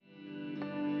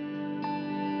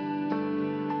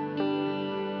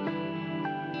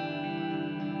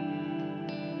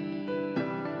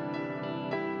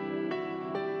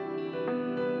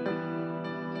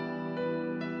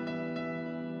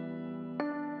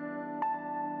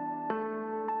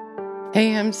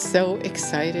Hey, I'm so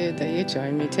excited that you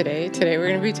joined me today. Today we're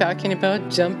going to be talking about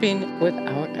jumping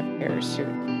without a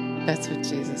parachute. That's what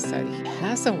Jesus said. He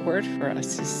has a word for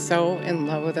us. He's so in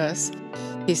love with us.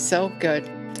 He's so good.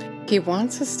 He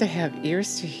wants us to have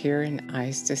ears to hear and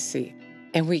eyes to see.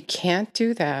 And we can't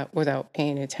do that without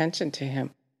paying attention to him.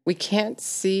 We can't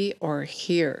see or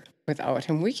hear without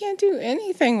him. We can't do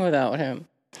anything without him.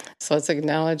 So let's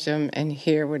acknowledge him and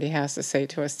hear what he has to say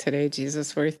to us today.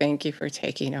 Jesus, we thank you for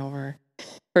taking over,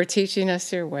 for teaching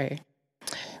us your way.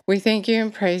 We thank you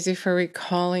and praise you for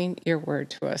recalling your word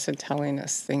to us and telling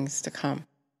us things to come,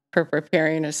 for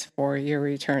preparing us for your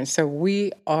return. So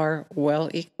we are well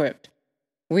equipped.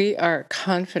 We are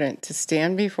confident to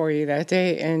stand before you that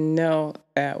day and know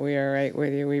that we are right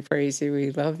with you. We praise you.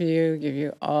 We love you. Give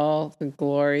you all the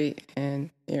glory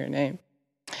in your name.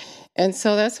 And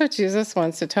so that's what Jesus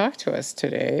wants to talk to us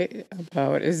today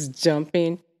about, is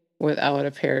jumping without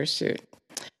a parachute.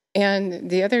 And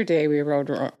the other day we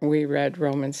read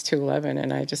Romans 2:11,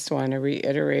 and I just want to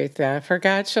reiterate that. For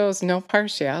God shows no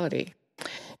partiality,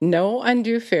 no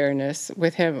undue fairness.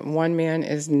 With him, one man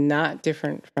is not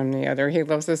different from the other. He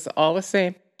loves us all the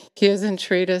same. He doesn't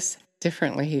treat us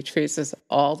differently. He treats us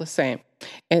all the same.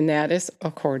 And that is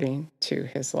according to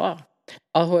his law.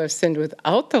 All who have sinned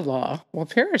without the law will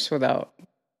perish without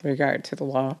regard to the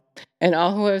law. And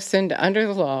all who have sinned under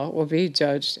the law will be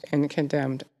judged and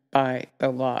condemned by the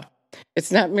law.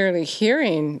 It's not merely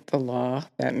hearing the law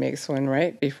that makes one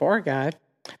right before God,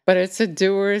 but it's the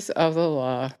doers of the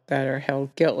law that are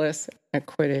held guiltless,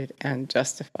 acquitted, and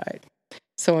justified.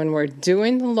 So when we're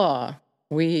doing the law,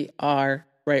 we are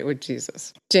right with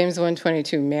Jesus. James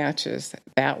 1:22 matches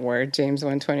that word. James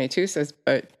 1:22 says,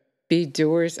 but be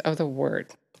doers of the word,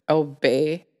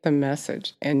 obey the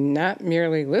message, and not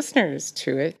merely listeners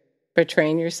to it, but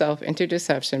train yourself into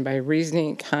deception by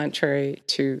reasoning contrary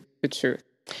to the truth.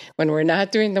 When we're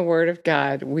not doing the word of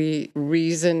God, we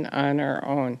reason on our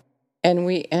own, and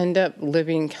we end up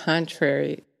living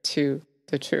contrary to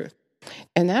the truth.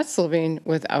 And that's living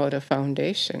without a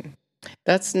foundation.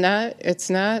 It's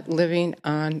not living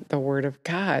on the word of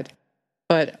God,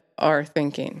 but our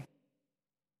thinking,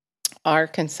 our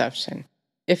conception.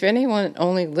 If anyone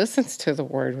only listens to the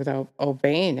word without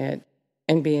obeying it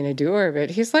and being a doer of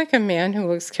it, he's like a man who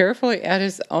looks carefully at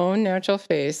his own natural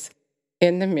face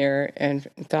in the mirror and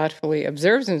thoughtfully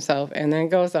observes himself and then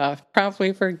goes off,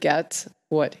 promptly forgets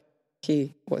what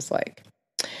he was like.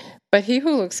 But he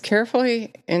who looks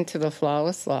carefully into the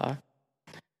flawless law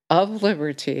of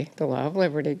liberty, the law of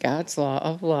liberty, God's law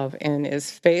of love, and is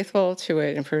faithful to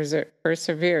it and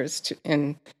perseveres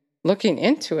in looking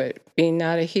into it, being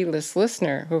not a heedless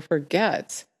listener who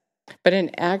forgets, but an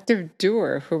active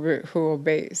doer who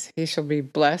obeys, he shall be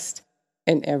blessed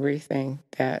in everything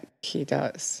that he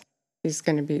does. He's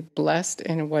going to be blessed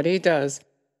in what he does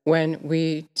when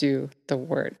we do the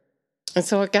word. And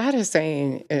so what God is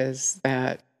saying is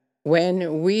that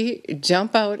when we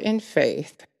jump out in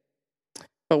faith,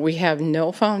 but we have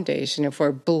no foundation, if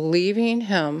we're believing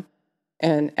him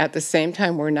and at the same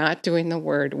time we're not doing the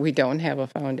word, we don't have a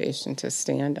foundation to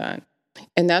stand on.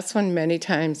 And that's when many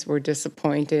times we're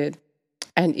disappointed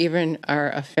and even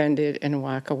are offended and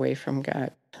walk away from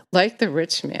God. Like the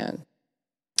rich man,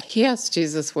 he asked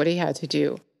Jesus what he had to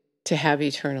do to have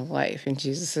eternal life. And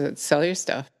Jesus said, sell your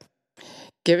stuff,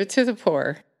 give it to the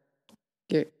poor,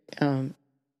 give the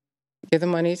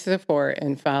money to the poor,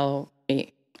 and follow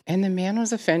me. And the man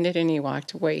was offended and he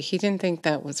walked away. He didn't think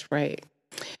that was right.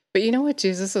 But you know what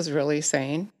Jesus was really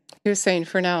saying? He was saying,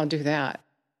 for now, do that.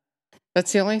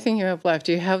 That's the only thing you have left.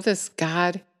 You have this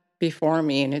God before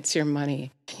me, and it's your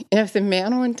money. And if the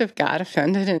man wouldn't have got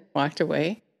offended and walked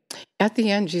away, at the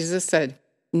end, Jesus said,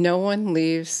 no one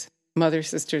leaves mother,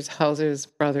 sisters, houses,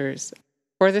 brothers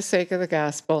for the sake of the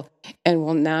gospel and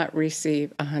will not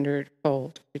receive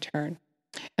 100-fold return.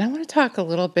 And I want to talk a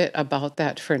little bit about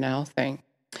that for now thing.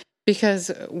 Because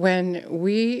when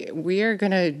we are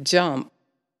going to jump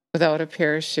without a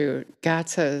parachute, God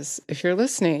says, if you're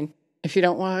listening, if you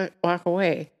don't walk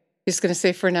away, he's going to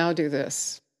say, for now, do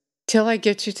this, till I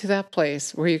get you to that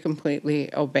place where you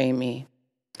completely obey me.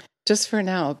 Just for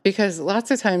now, because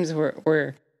lots of times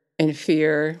we're in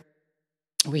fear.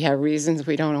 We have reasons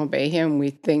we don't obey him. We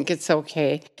think it's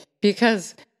okay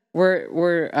because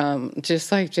we're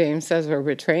just like James says, we're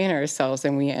betraying ourselves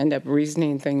and we end up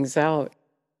reasoning things out.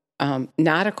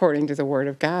 Not according to the word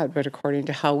of God, but according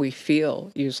to how we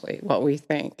feel, usually, what we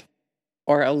think,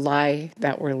 or a lie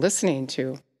that we're listening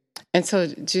to. And so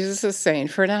Jesus is saying,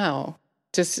 for now,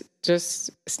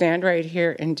 just stand right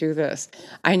here and do this.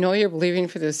 I know you're believing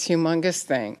for this humongous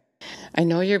thing. I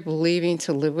know you're believing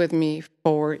to live with me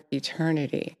for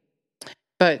eternity.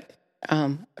 But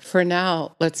for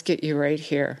now, let's get you right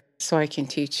here so I can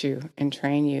teach you and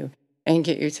train you and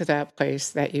get you to that place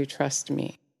that you trust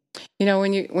me.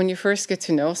 When you first get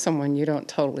to know someone, you don't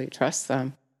totally trust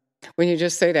them. When you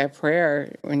just say that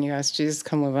prayer, when you ask Jesus to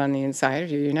come live on the inside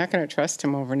of you, you're not going to trust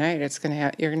him overnight. You're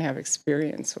going to have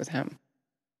experience with him.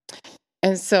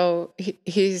 And so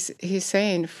he's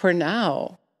saying, for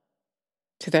now,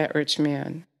 to that rich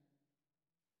man,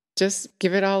 just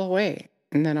give it all away,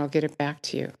 and then I'll get it back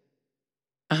to you.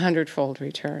 100-fold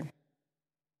return.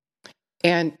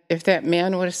 And if that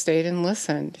man would have stayed and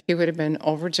listened, he would have been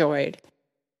overjoyed.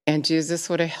 And Jesus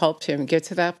would have helped him get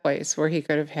to that place where he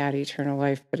could have had eternal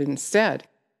life. But instead,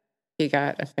 he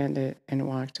got offended and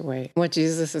walked away. What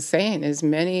Jesus is saying is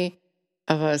many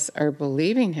of us are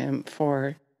believing him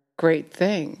for great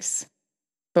things,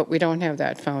 but we don't have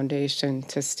that foundation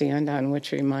to stand on,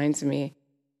 which reminds me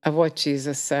of what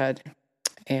Jesus said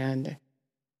and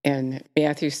in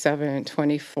Matthew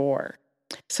 7:24.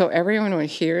 So everyone who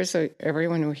hears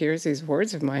these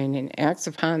words of mine and acts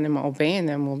upon them, obeying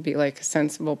them, will be like a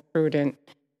sensible, prudent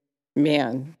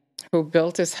man who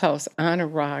built his house on a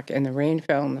rock, and the rain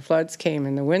fell, and the floods came,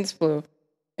 and the winds blew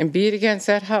and beat against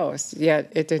that house,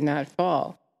 yet it did not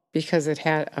fall, because it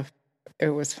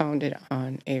was founded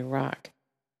on a rock.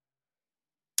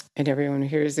 And everyone who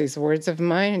hears these words of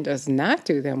mine and does not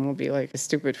do them will be like a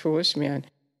stupid, foolish man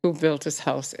who built his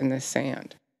house in the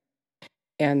sand.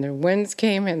 And the winds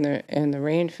came and the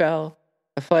rain fell,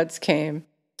 the floods came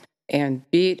and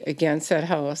beat against that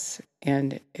house,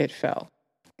 and it fell.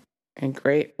 And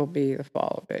great will be the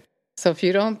fall of it. So if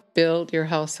you don't build your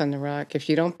house on the rock, if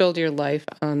you don't build your life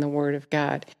on the Word of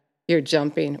God, you're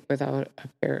jumping without a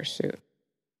parachute.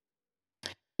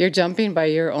 You're jumping by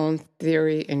your own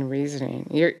theory and reasoning.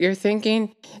 You're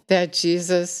thinking that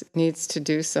Jesus needs to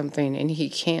do something, and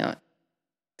he can't.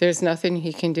 There's nothing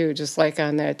he can do, just like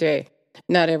on that day.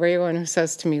 Not everyone who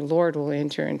says to me, Lord, will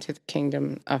enter into the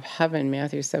kingdom of heaven,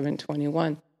 Matthew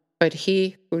 7:21, but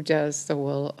he who does the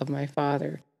will of my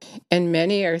Father. And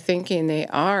many are thinking they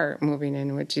are moving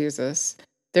in with Jesus.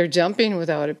 They're jumping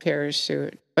without a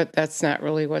parachute, but that's not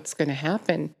really what's going to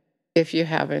happen if you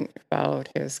haven't followed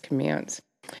his commands.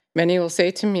 Many will say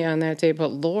to me on that day,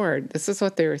 but Lord, this is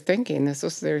what they were thinking. This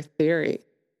was their theory.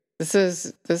 This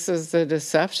is the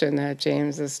deception that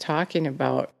James is talking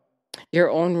about.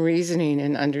 Your own reasoning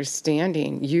and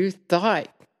understanding. You thought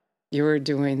you were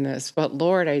doing this, but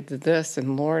Lord, I did this,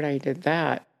 and Lord, I did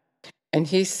that. And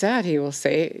he said, he will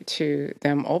say to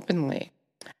them openly,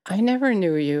 I never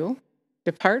knew you.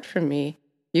 Depart from me,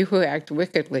 you who act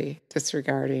wickedly,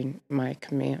 disregarding my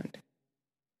command.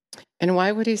 And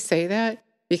why would he say that?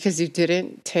 Because you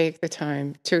didn't take the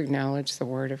time to acknowledge the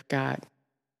Word of God.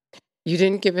 You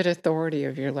didn't give it authority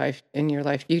in your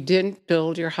life. You didn't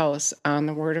build your house on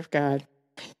the Word of God,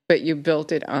 but you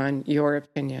built it on your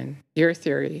opinion, your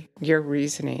theory, your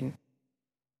reasoning.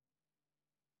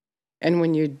 And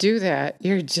when you do that,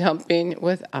 you're jumping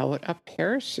without a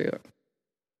parachute.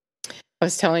 I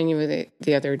was telling you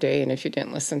the other day, and if you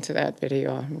didn't listen to that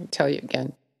video, I'm going to tell you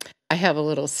again. I have a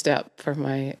little step for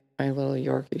my little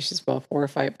Yorkie. She's about 4 or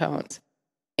 5 pounds.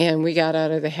 And we got out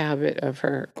of the habit of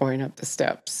her going up the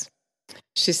steps.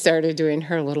 She started doing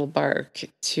her little bark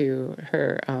to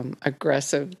her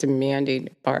aggressive, demanding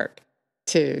bark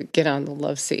to get on the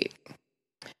love seat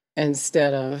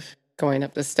instead of going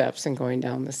up the steps and going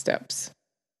down the steps.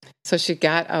 So she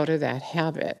got out of that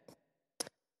habit.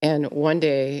 And one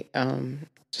day,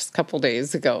 just a couple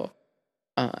days ago,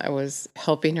 I was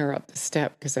helping her up the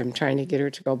step because I'm trying to get her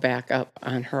to go back up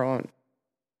on her own.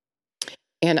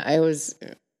 And I was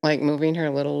like moving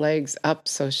her little legs up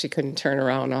so she couldn't turn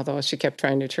around, although she kept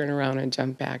trying to turn around and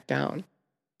jump back down.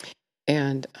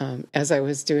 And as I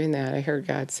was doing that, I heard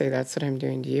God say, that's what I'm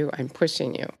doing to you. I'm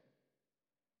pushing you.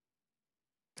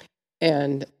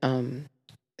 And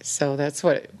so that's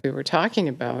what we were talking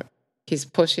about. He's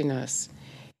pushing us.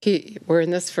 We're in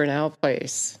this for now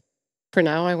place. For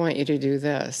now, I want you to do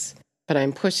this, but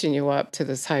I'm pushing you up to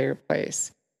this higher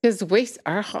place. His ways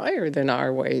are higher than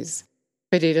our ways,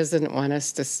 but he doesn't want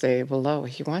us to stay below.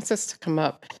 He wants us to come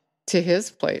up to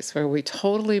his place where we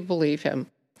totally believe him.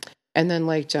 And then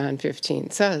like John 15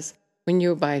 says, when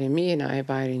you abide in me and I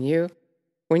abide in you,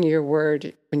 when you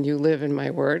live in my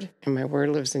word and my word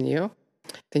lives in you,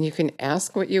 then you can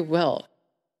ask what you will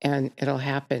and it'll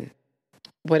happen.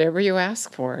 Whatever you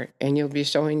ask for, and you'll be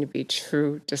showing to be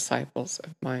true disciples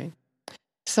of mine.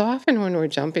 So often when we're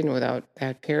jumping without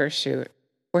that parachute,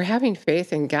 we're having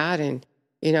faith in God and,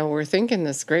 we're thinking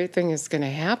this great thing is going to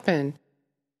happen,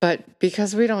 but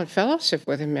because we don't fellowship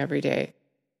with him every day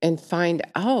and find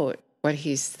out what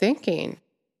he's thinking,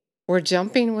 We're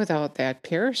jumping without that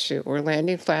parachute. We're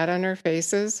landing flat on our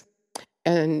faces.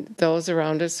 And those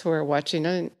around us who are watching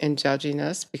and judging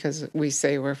us because we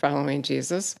say we're following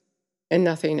Jesus and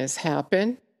nothing is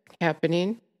happening,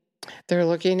 they're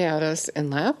looking at us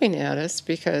and laughing at us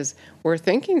because we're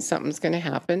thinking something's going to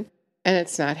happen and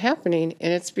it's not happening,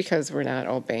 and it's because we're not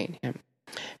obeying him.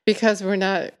 Because we're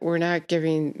not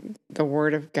giving the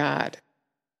word of God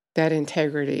that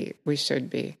integrity we should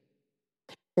be.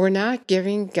 We're not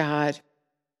giving God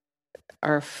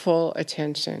our full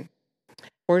attention.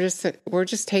 We're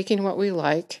just taking what we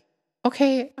like.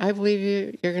 Okay, I believe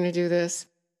you. You're going to do this,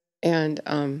 and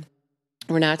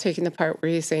we're not taking the part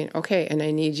where he's saying, "Okay, and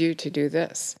I need you to do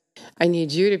this. I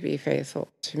need you to be faithful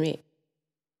to me.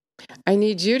 I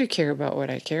need you to care about what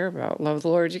I care about. Love the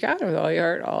Lord your God with all your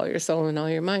heart, all your soul, and all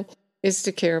your mind." Is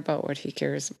to care about what he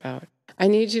cares about. I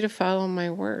need you to follow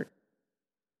my word.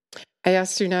 I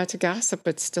asked you not to gossip,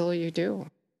 but still you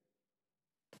do.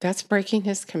 That's breaking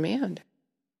his command.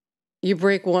 You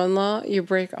break one law, you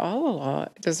break all the law.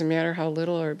 It doesn't matter how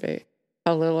little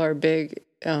or big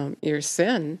your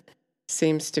sin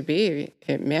seems to be.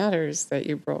 It matters that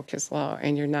you broke his law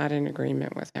and you're not in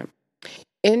agreement with him.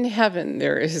 In heaven,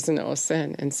 there is no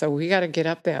sin. And so we got to get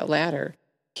up that ladder.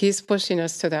 He's pushing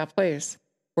us to that place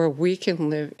where we can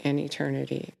live in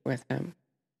eternity with him,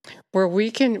 where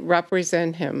we can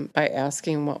represent him by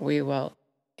asking what we will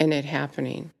and it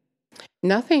happening.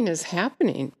 Nothing is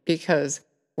happening because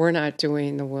we're not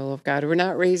doing the will of God. We're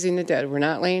not raising the dead. We're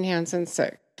not laying hands on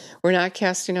sick. We're not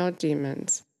casting out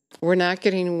demons. We're not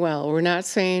getting well. We're not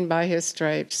saying by his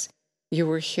stripes you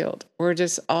were healed. We're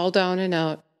just all down and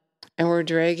out, and we're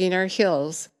dragging our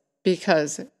heels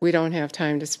because we don't have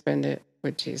time to spend it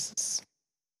with Jesus.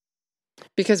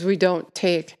 Because we don't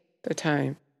take the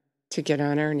time to get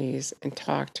on our knees and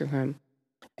talk to him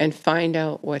and find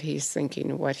out what he's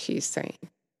thinking, what he's saying.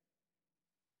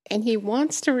 And he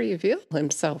wants to reveal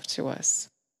himself to us.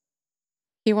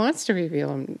 He wants to reveal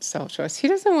himself to us. He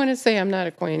doesn't want to say, "I'm not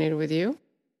acquainted with you."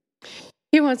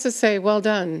 He wants to say, "Well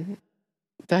done,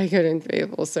 thy good and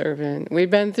faithful servant." We've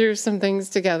been through some things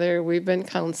together. We've been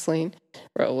counseling.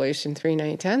 Revelation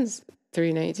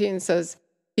 3:19 says,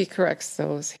 he corrects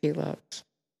those he loves.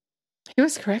 He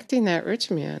was correcting that rich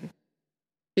man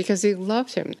because he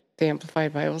loved him. The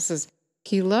Amplified Bible says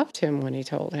he loved him when he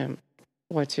told him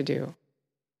what to do.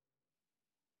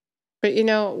 But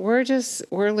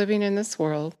we're living in this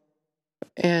world,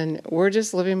 and we're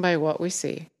just living by what we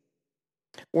see.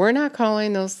 We're not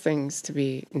calling those things to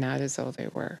be not as though they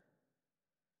were.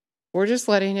 We're just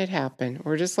letting it happen.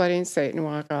 We're just letting Satan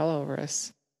walk all over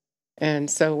us. And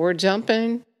so we're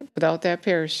jumping without that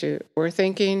parachute. We're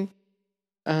thinking,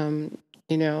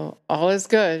 all is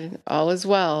good, all is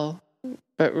well,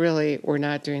 but really we're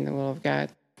not doing the will of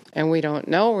God. And we don't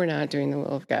know we're not doing the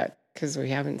will of God because we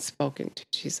haven't spoken to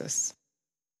Jesus.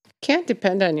 Can't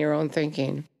depend on your own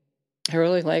thinking. I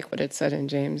really like what it said in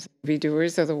James. Be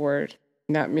doers of the word,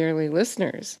 not merely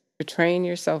listeners, betraying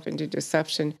yourself into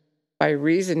deception by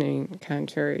reasoning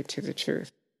contrary to the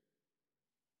truth.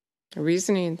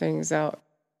 Reasoning things out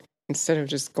instead of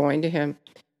just going to him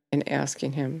and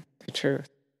asking him the truth.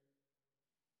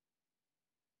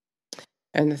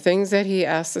 And the things that he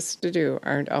asks us to do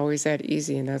aren't always that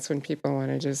easy, and that's when people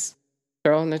want to just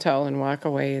throw in the towel and walk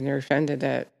away, and they're offended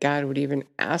that God would even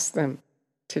ask them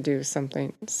to do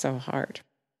something so hard.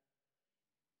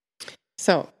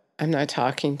 So I'm not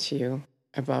talking to you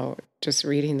about just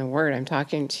reading the word. I'm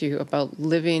talking to you about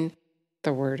living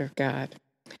the word of God.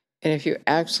 And if you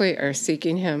actually are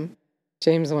seeking him,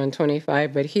 James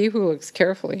 1:25, but he who looks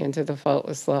carefully into the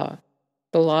faultless law,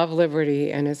 the law of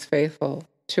liberty, and is faithful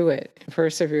to it, and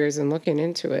perseveres in looking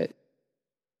into it,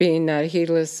 being not a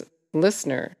heedless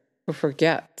listener who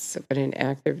forgets, but an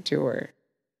active doer.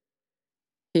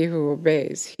 He who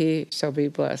obeys, he shall be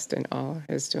blessed in all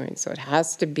his doing. So it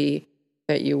has to be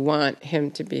that you want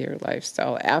him to be your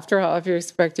lifestyle. After all, if you're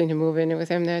expecting to move in with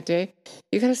him that day,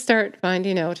 you got to start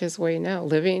finding out his way now,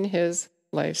 living his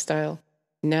lifestyle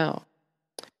now,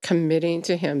 committing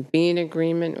to him, being in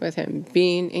agreement with him,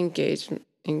 being engaged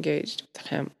with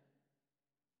him.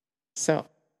 So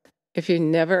if you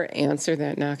never answer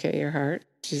that knock at your heart,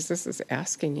 Jesus is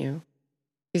asking you.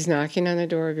 He's knocking on the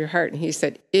door of your heart. And he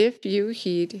said, if you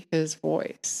heed his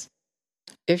voice,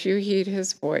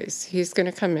 he's going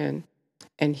to come in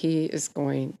and he is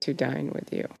going to dine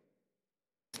with you.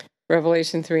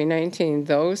 Revelation 3:19,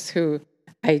 those who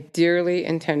I dearly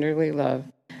and tenderly love,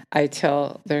 I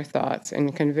tell their thoughts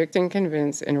and convict and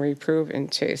convince and reprove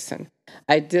and chasten.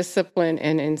 I discipline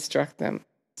and instruct them.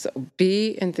 So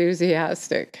be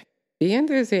enthusiastic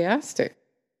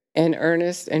and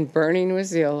earnest and burning with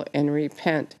zeal, and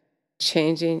repent.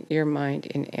 changing your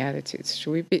mind and attitudes.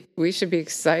 We should be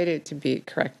excited to be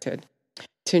corrected,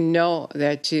 to know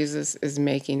that Jesus is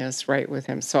making us right with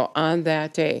him. So on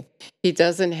that day, he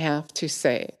doesn't have to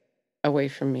say, away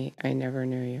from me, I never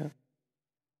knew you.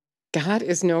 God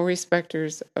is no respecter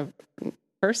of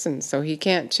persons, so he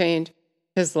can't change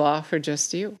his law for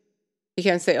just you. He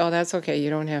can't say, oh, that's okay, you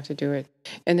don't have to do it,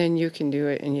 and then you can do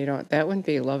it and you don't. That wouldn't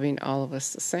be loving all of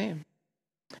us the same.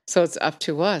 So it's up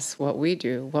to us what we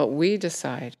do, what we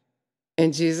decide.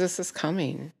 And Jesus is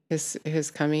coming.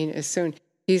 His coming is soon.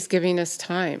 He's giving us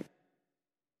time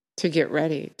to get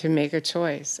ready, to make a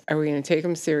choice. Are we going to take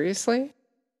him seriously?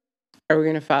 Are we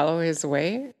going to follow his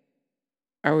way?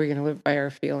 Are we going to live by our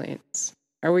feelings?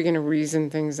 Are we going to reason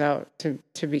things out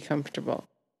to be comfortable,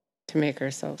 to make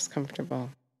ourselves comfortable?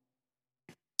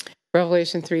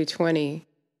 Revelation 3:20,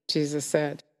 Jesus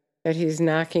said that he's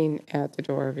knocking at the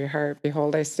door of your heart.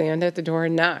 Behold, I stand at the door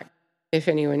and knock. If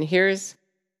anyone hears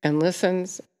and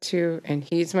listens to and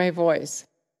heeds my voice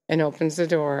and opens the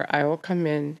door, I will come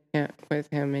in with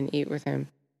him and eat with him,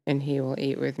 and he will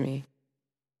eat with me.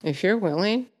 If you're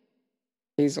willing,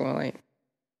 he's willing.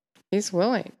 He's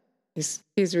willing.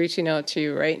 He's reaching out to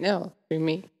you right now through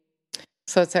me.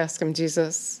 So let's ask him,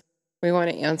 Jesus, we want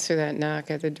to answer that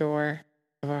knock at the door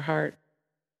of our heart.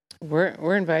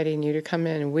 We're inviting you to come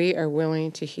in. We are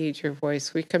willing to heed your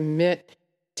voice. We commit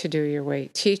to do your way.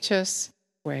 Teach us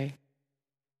the way.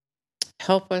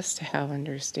 Help us to have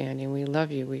understanding. We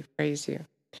love you. We praise you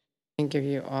and give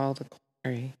you all the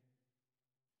glory.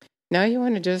 Now you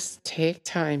want to just take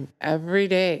time every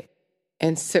day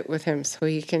and sit with him so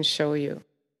he can show you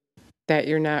that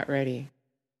you're not ready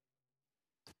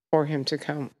for him to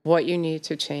come, what you need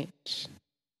to change.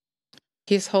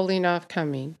 He's holding off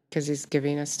coming because he's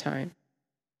giving us time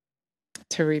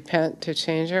to repent, to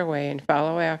change our way and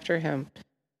follow after him.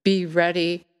 Be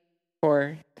ready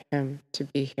for him to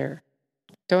be here.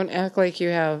 Don't act like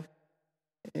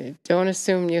don't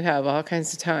assume you have all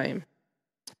kinds of time,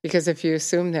 because if you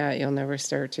assume that, you'll never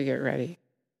start to get ready.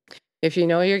 If you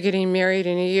know you're getting married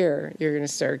in a year, you're going to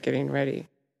start getting ready.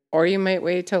 Or you might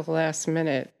wait till the last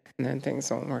minute and then things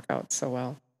won't work out so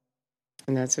well.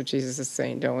 And that's what Jesus is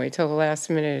saying. Don't wait till the last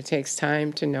minute. It takes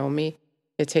time to know me.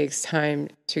 It takes time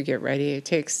to get ready. It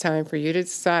takes time for you to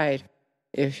decide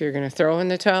if you're going to throw in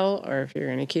the towel or if you're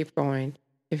going to keep going.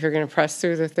 If you're going to press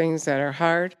through the things that are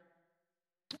hard,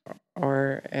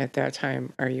 or at that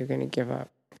time, are you going to give up?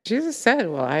 Jesus said,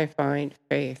 well, I find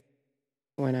faith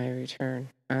when I return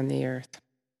on the earth.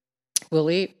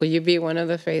 Will you be one of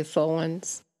the faithful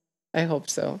ones? I hope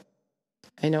so.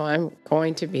 I know I'm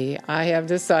going to be. I have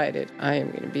decided I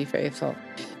am going to be faithful.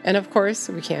 And of course,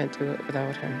 we can't do it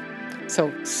without him.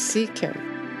 So seek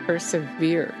him,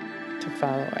 persevere to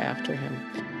follow after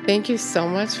him. Thank you so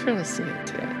much for listening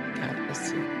today. God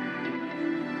bless you.